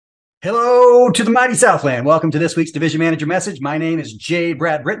Hello to the mighty Southland. Welcome to this week's Division Manager Message. My name is J.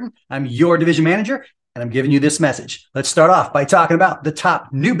 Brad Britton. I'm your Division Manager, and I'm giving you this message. Let's start off by talking about the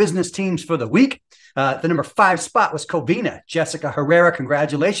top new business teams for the week. The number 5 spot was Covina. Jessica Herrera,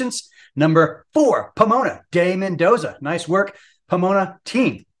 congratulations. Number 4, Pomona. Day Mendoza. Nice work, Pomona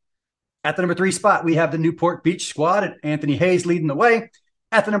team. At the number 3 spot, we have the Newport Beach squad and Anthony Hayes leading the way.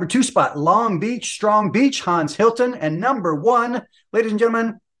 At the number 2 spot, Long Beach, Strong Beach, Hans Hilton. And number 1, ladies and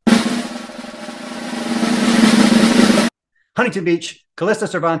gentlemen, Huntington Beach, Callista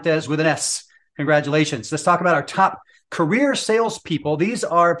Cervantes with an S. Congratulations. Let's talk about our top career salespeople. These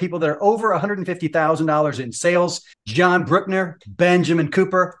are people that are over $150,000 in sales. John Bruckner, Benjamin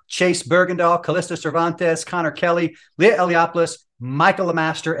Cooper, Chase Bergendahl, Callista Cervantes, Connor Kelly, Leah Eliopoulos, Michael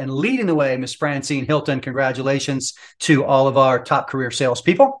Lemaster, and leading the way, Miss Francine Hilton. Congratulations to all of our top career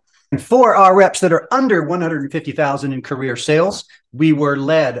salespeople. And for our reps that are under $150,000 in career sales, we were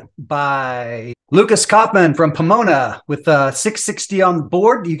led by Lucas Kaufman from Pomona with 660 on the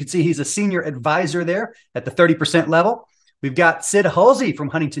board. You can see he's a senior advisor there at the 30% level. We've got Sid Halsey from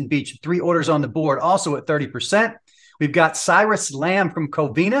Huntington Beach, 3 orders on the board, also at 30%. We've got Cyrus Lamb from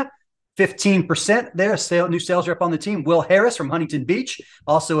Covina, 15% there, new sales rep on the team. Will Harris from Huntington Beach,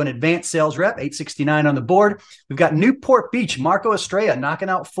 also an advanced sales rep, 869 on the board. We've got Newport Beach, Marco Estrella, knocking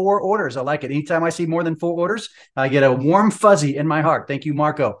out 4 orders. I like it. Anytime I see more than 4 orders, I get a warm fuzzy in my heart. Thank you,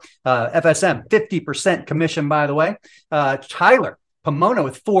 Marco. FSM, 50% commission, by the way. Tyler, Pomona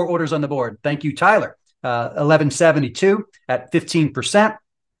with 4 orders on the board. Thank you, Tyler. 1172 at 15%.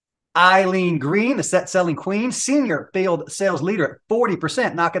 Eileen Green, the set selling queen, senior field sales leader at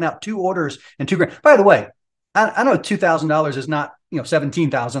 40%, knocking out 2 orders and $2,000. By the way, I know $2,000 is not,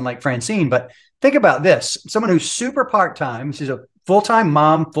 $17,000 like Francine, but think about this. Someone who's super part-time. She's a full-time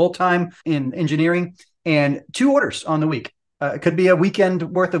mom, full-time in engineering, and 2 orders on the week. It could be a weekend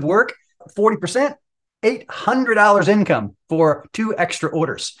worth of work, 40%, $800 income for 2 extra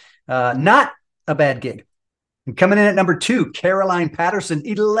orders. Not a bad gig. And coming in at number 2, Caroline Patterson,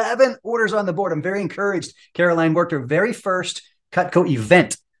 11 orders on the board. I'm very encouraged. Caroline worked her very first Cutco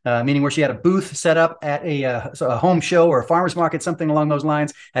event, meaning where she had a booth set up at a home show or a farmer's market, something along those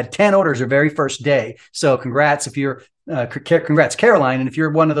lines, had 10 orders her very first day. So congrats congrats, Caroline. And if you're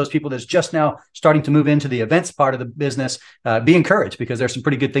one of those people that's just now starting to move into the events part of the business, be encouraged because there's some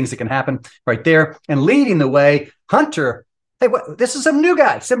pretty good things that can happen right there. And leading the way, Hunter. Hey, this is some new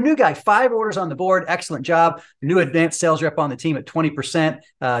guy. 5 orders on the board. Excellent job. New advanced sales rep on the team at 20%,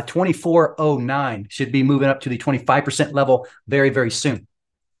 2409. Should be moving up to the 25% level very, very soon.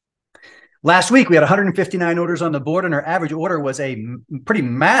 Last week, we had 159 orders on the board, and our average order was a pretty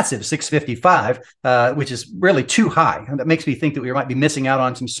massive 655, which is really too high. And that makes me think that we might be missing out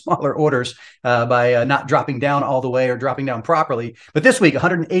on some smaller orders by not dropping down all the way or dropping down properly. But this week,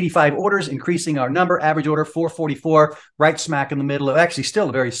 185 orders, increasing our number. Average order 444, right smack in the middle of actually still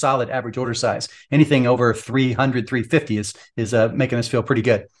a very solid average order size. Anything over 300, 350 is making us feel pretty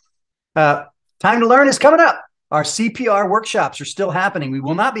good. Time to learn is coming up. Our CPR workshops are still happening. We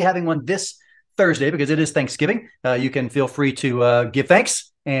will not be having one this Thursday because it is Thanksgiving. You can feel free to give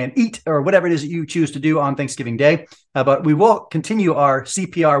thanks and eat or whatever it is that you choose to do on Thanksgiving Day. But we will continue our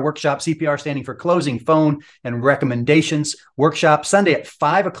CPR workshop, CPR standing for Closing Phone and Recommendations workshop, Sunday at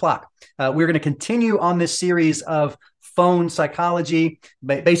 5 o'clock. We're going to continue on this series of phone psychology,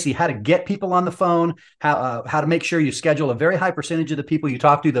 basically how to get people on the phone, how to make sure you schedule a very high percentage of the people you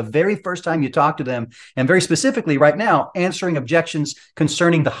talk to the very first time you talk to them, and very specifically right now, answering objections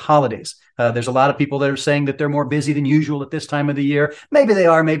concerning the holidays. There's a lot of people that are saying that they're more busy than usual at this time of the year. Maybe they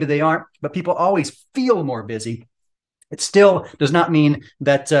are, maybe they aren't, but people always feel more busy. It still does not mean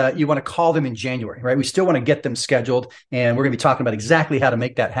that you want to call them in January, right? We still want to get them scheduled, and we're going to be talking about exactly how to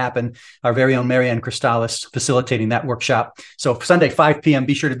make that happen. Our very own Marianne Cristalis facilitating that workshop. So Sunday, 5 p.m.,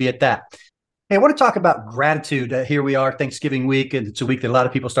 be sure to be at that. Hey, I want to talk about gratitude. Here we are, Thanksgiving week, and it's a week that a lot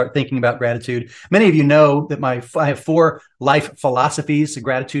of people start thinking about gratitude. Many of you know that I have 4 life philosophies,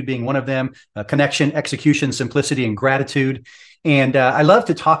 gratitude being one of them, connection, execution, simplicity, and gratitude. And I love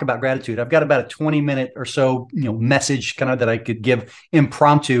to talk about gratitude. I've got about a 20-minute or so, message kind of that I could give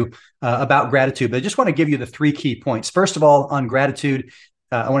impromptu about gratitude. But I just want to give you the 3 key points. First of all, on gratitude,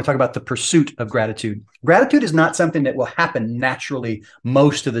 I want to talk about the pursuit of gratitude. Gratitude is not something that will happen naturally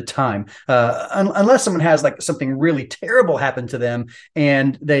most of the time, unless someone has like something really terrible happen to them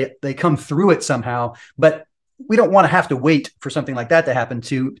and they come through it somehow. But we don't want to have to wait for something like that to happen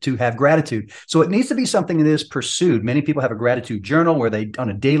to have gratitude. So it needs to be something that is pursued. Many people have a gratitude journal where they, on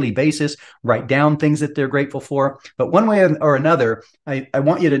a daily basis, write down things that they're grateful for. But one way or another, I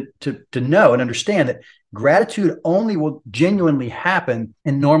want you to know and understand that gratitude only will genuinely happen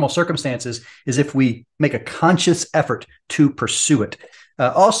in normal circumstances is if we make a conscious effort to pursue it.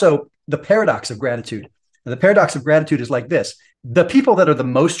 Also, the paradox of gratitude. The paradox of gratitude is like this. The people that are the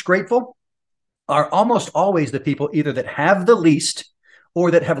most grateful are almost always the people either that have the least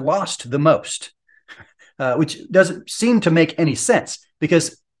or that have lost the most, which doesn't seem to make any sense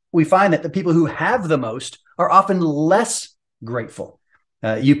because we find that the people who have the most are often less grateful.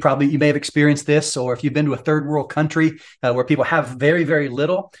 You may have experienced this, or if you've been to a third world country where people have very, very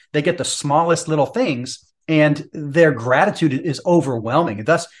little, they get the smallest little things and their gratitude is overwhelming. And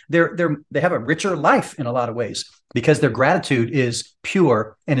thus, they have a richer life in a lot of ways because their gratitude is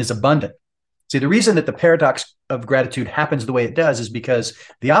pure and is abundant. See, the reason that the paradox of gratitude happens the way it does is because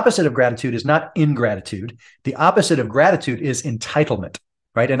the opposite of gratitude is not ingratitude. The opposite of gratitude is entitlement,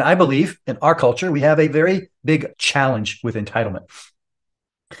 right? And I believe in our culture, we have a very big challenge with entitlement.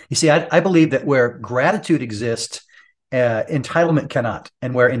 You see, I believe that where gratitude exists, entitlement cannot.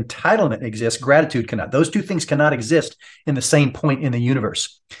 And where entitlement exists, gratitude cannot. Those two things cannot exist in the same point in the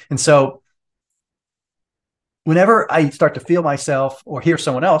universe. And so whenever I start to feel myself or hear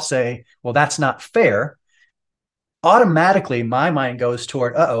someone else say, well, that's not fair, automatically my mind goes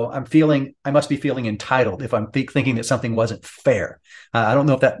toward, I must be feeling entitled if I'm thinking that something wasn't fair. I don't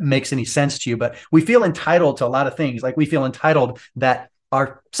know if that makes any sense to you, but we feel entitled to a lot of things. Like we feel entitled that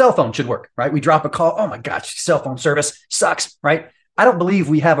our cell phone should work, right? We drop a call. Oh my gosh, cell phone service sucks, right? I don't believe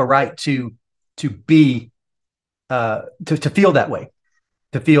we have a right to feel that way,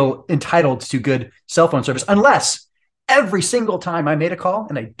 to feel entitled to good cell phone service, unless every single time I made a call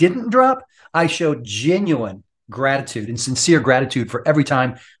and I didn't drop, I showed genuine gratitude and sincere gratitude for every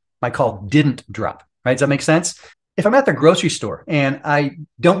time my call didn't drop, right? Does that make sense? If I'm at the grocery store and I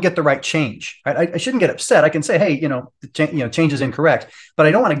don't get the right change, right, I shouldn't get upset. I can say, hey, change is incorrect, but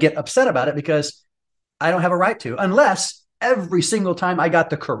I don't want to get upset about it because I don't have a right to, unless every single time I got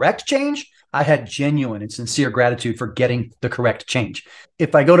the correct change, I had genuine and sincere gratitude for getting the correct change.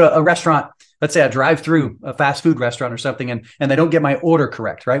 If I go to a restaurant, let's say I drive through a fast food restaurant or something and they don't get my order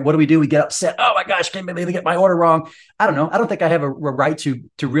correct, right? What do? We get upset. Oh my gosh, can't believe they get my order wrong. I don't know. I don't think I have a right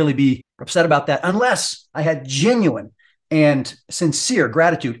to really be upset about that unless I had genuine and sincere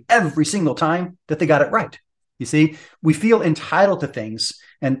gratitude every single time that they got it right. You see, we feel entitled to things.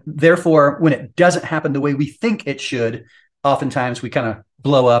 And therefore, when it doesn't happen the way we think it should, oftentimes we kind of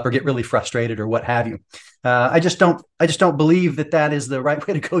blow up or get really frustrated or what have you. I just don't believe that is the right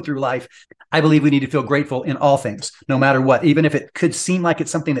way to go through life. I believe we need to feel grateful in all things, no matter what, even if it could seem like it's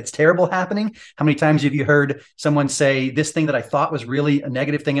something that's terrible happening. How many times have you heard someone say, this thing that I thought was really a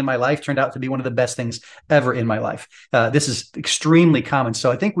negative thing in my life turned out to be one of the best things ever in my life? This is extremely common. So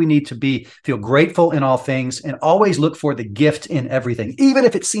I think we need to feel grateful in all things and always look for the gift in everything, even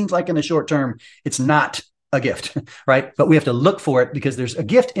if it seems like in the short term, it's not a gift, right? But we have to look for it because there's a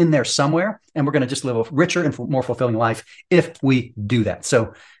gift in there somewhere, and we're going to just live a richer and more fulfilling life if we do that.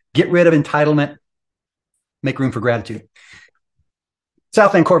 So get rid of entitlement, make room for gratitude.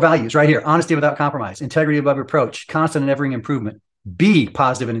 Southland core values right here: honesty without compromise, integrity above reproach, constant and ever improvement, be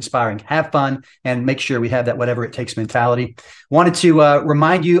positive and inspiring, have fun, and make sure we have that whatever it takes mentality. Wanted to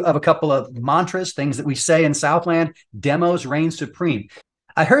remind you of a couple of mantras, things that we say in Southland. Demos reign supreme.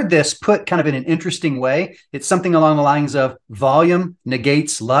 I heard this put kind of in an interesting way. It's something along the lines of volume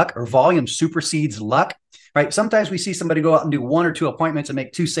negates luck, or volume supersedes luck, right? Sometimes we see somebody go out and do 1 or 2 appointments and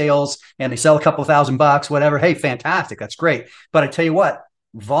make 2 sales and they sell a couple $1,000, whatever. Hey, fantastic. That's great. But I tell you what,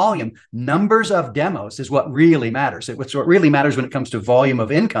 volume, numbers of demos is what really matters. It's what really matters when it comes to volume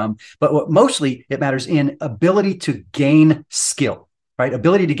of income. But what mostly it matters in ability to gain skill, right?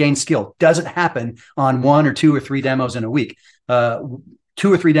 Ability to gain skill doesn't happen on 1 or 2 or 3 demos in a week.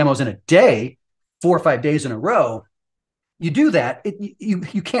 2 or 3 demos in a day, 4 or 5 days in a row, you do that,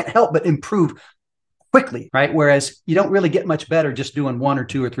 you can't help but improve quickly, right? Whereas you don't really get much better just doing 1 or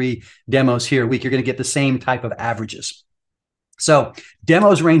 2 or 3 demos here a week. You're going to get the same type of averages. So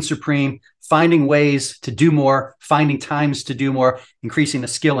demos reign supreme, finding ways to do more, finding times to do more, increasing the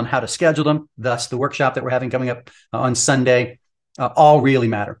skill on how to schedule them. Thus, the workshop that we're having coming up on Sunday. All really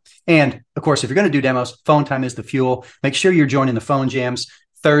matter. And of course, if you're going to do demos, phone time is the fuel. Make sure you're joining the phone jams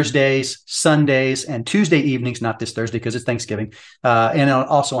Thursdays, Sundays, and Tuesday evenings, not this Thursday because it's Thanksgiving, and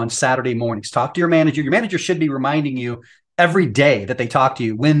also on Saturday mornings. Talk to your manager. Your manager should be reminding you every day that they talk to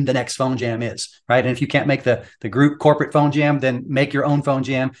you when the next phone jam is, right? And if you can't make the group corporate phone jam, then make your own phone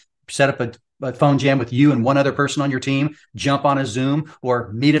jam, set up a phone jam with you and one other person on your team, jump on a Zoom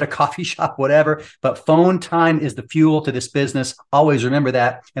or meet at a coffee shop, whatever. But phone time is the fuel to this business. Always remember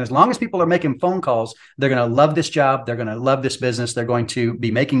that. And as long as people are making phone calls, they're going to love this job. They're going to love this business. They're going to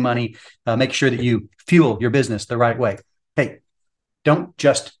be making money. Make sure that you fuel your business the right way. Hey, don't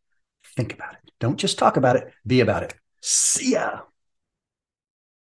just think about it. Don't just talk about it. Be about it. See ya.